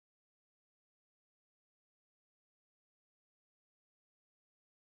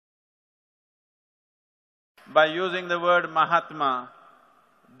By using the word Mahatma,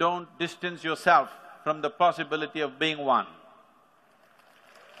 don't distance yourself from the possibility of being one.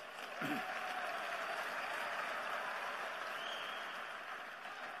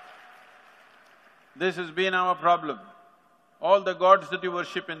 This has been our problem. All the gods that you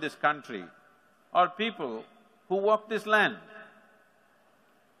worship in this country are people who walk this land.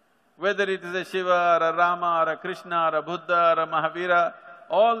 Whether it is a Shiva or a Rama or a Krishna or a Buddha or a Mahavira,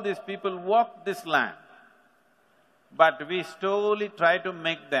 all these people walk this land. But we slowly try to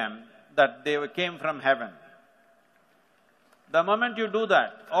make them that they came from heaven. The moment you do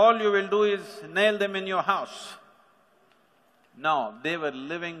that, all you will do is nail them in your house. No, they were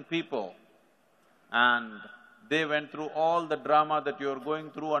living people and they went through all the drama that you're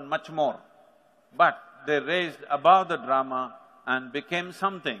going through and much more. But they raised above the drama and became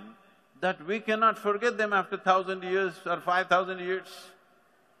something that we cannot forget them after 1,000 years or 5,000 years.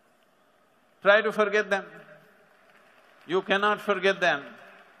 Try to forget them. You cannot forget them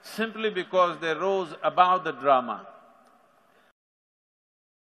simply because they rose above the drama.